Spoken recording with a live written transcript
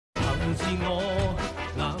自我，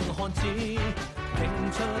硬漢子拼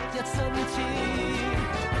出一身刺，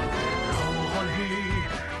流汗血，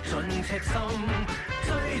盡赤心，追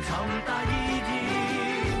尋大意義，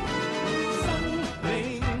生命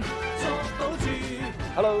作賭注。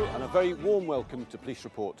Hello and a very warm welcome to Police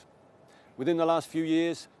Report. Within the last few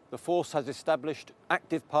years, the force has established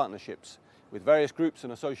active partnerships with various groups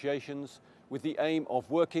and associations with the aim of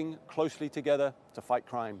working closely together to fight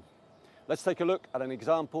crime. Let's take a look at an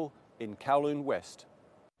example in Kowloon West.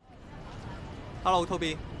 Hello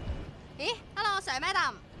Toby。咦 ，Hello Sir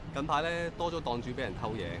Madam。近排咧多咗檔主俾人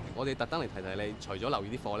偷嘢，我哋特登嚟提提你，除咗留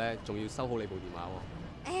意啲貨咧，仲要收好你部電話喎。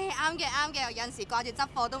啱嘅啱嘅，有陣時掛住執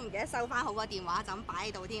貨都唔記得收翻好個電話，就咁擺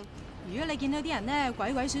喺度添。如果你見到啲人咧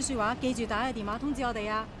鬼鬼祟祟話，記住打個電話通知我哋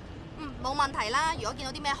啊。冇問題啦。如果見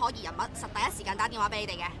到啲咩可疑人物，實第一時間打電話俾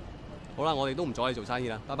你哋嘅。好啦，我哋都唔阻你做生意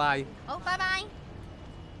啦，拜拜。好，拜拜。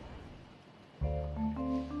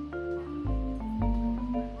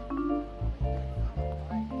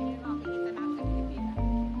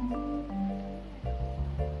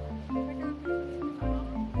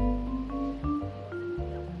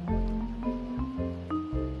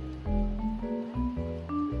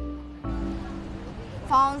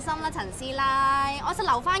放心啦，陳師奶，我實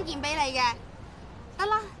留翻件俾你嘅。得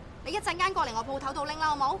啦，你一陣間過嚟我鋪頭度拎啦，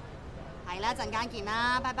好冇？係啦，陣間見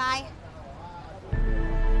啦，拜拜。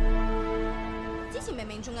之前明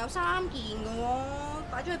明仲有3件嘅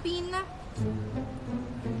喎，擺咗去邊呢？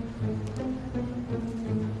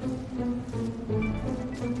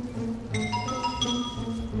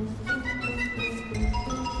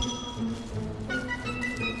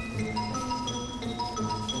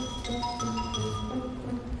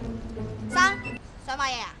想買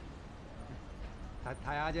嘢啊？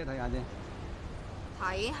睇下啫，睇下啫。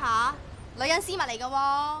睇下，女人絲襪嚟嘅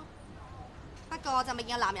喎，不過就未見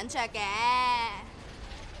有男人着嘅。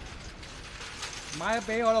買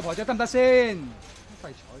俾我老婆着得唔得先？廢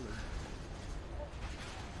彩女。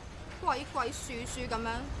鬼鬼祟祟咁樣，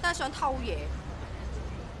都係想偷嘢。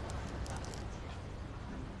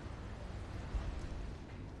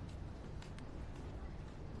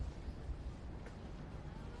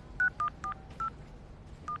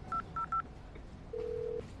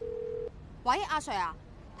喂，阿 Sir 啊，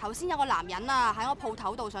頭先有個男人啊喺我鋪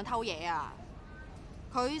頭度想偷嘢啊。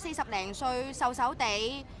佢40零歲，瘦瘦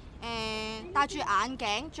地，戴住眼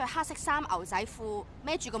鏡，着黑色衫牛仔褲，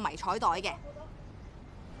孭住個迷彩袋嘅。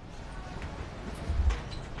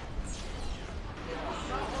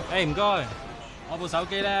唔該，我部手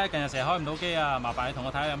機咧近日成日開唔到機啊，麻煩你同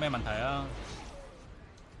我睇下有咩問題啊。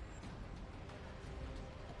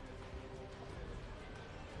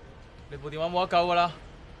你部電話冇得救㗎啦，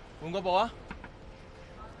換嗰部啊！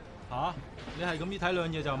吓？你係咁依睇兩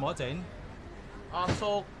嘢就冇得整？阿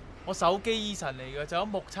叔，我手機醫神嚟嘅，就咁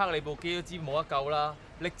目測你部機都知冇得救啦，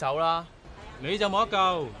拎走啦！你就冇得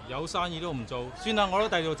救，有生意都唔做，算啦，我都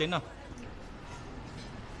第二度整啦。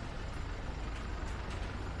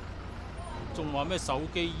仲話咩手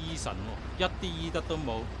機醫神喎，一啲醫得都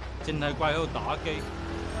冇，淨係掛喺度打機。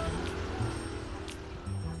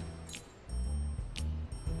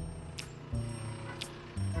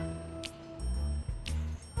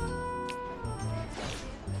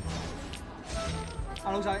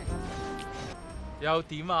阿老細，又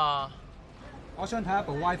點啊？我想睇一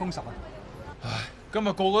部 iPhone 10啊！唉，今日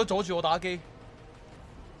個個都阻住我打機。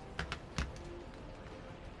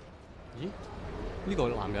咦？呢個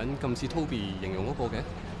男人咁似 Toby 形容嗰個嘅？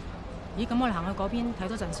咦，咁我哋行去嗰邊睇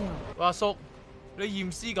多陣先喎。喂，阿叔，你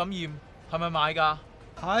驗屍咁驗，係咪買㗎？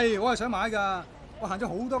係，我係想買㗎。我行咗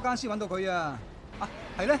好多間先揾到佢啊！啊，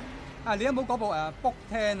係咧，你有冇嗰部Book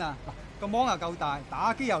 10啊？個芒又夠大，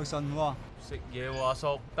打機又順喎。食嘢喎，阿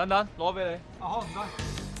叔，等等，攞俾你。好，唔該。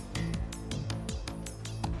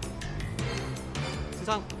先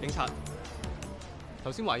生，警察，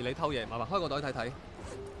頭先懷疑你偷嘢，麻煩開個袋睇睇。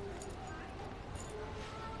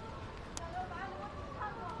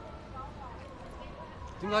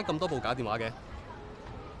點解咁多部假電話嘅？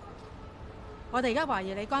我哋而家懷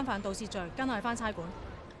疑你干犯盜竊罪，跟我哋返差館。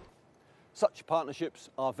Such partnerships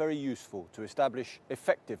are very useful to establish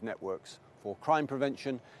effective networks for crime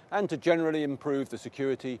prevention and to generally improve the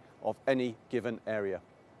security of any given area.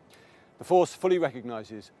 The force fully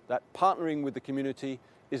recognises that partnering with the community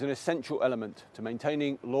is an essential element to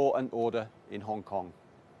maintaining law and order in Hong Kong.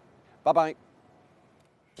 Bye-bye.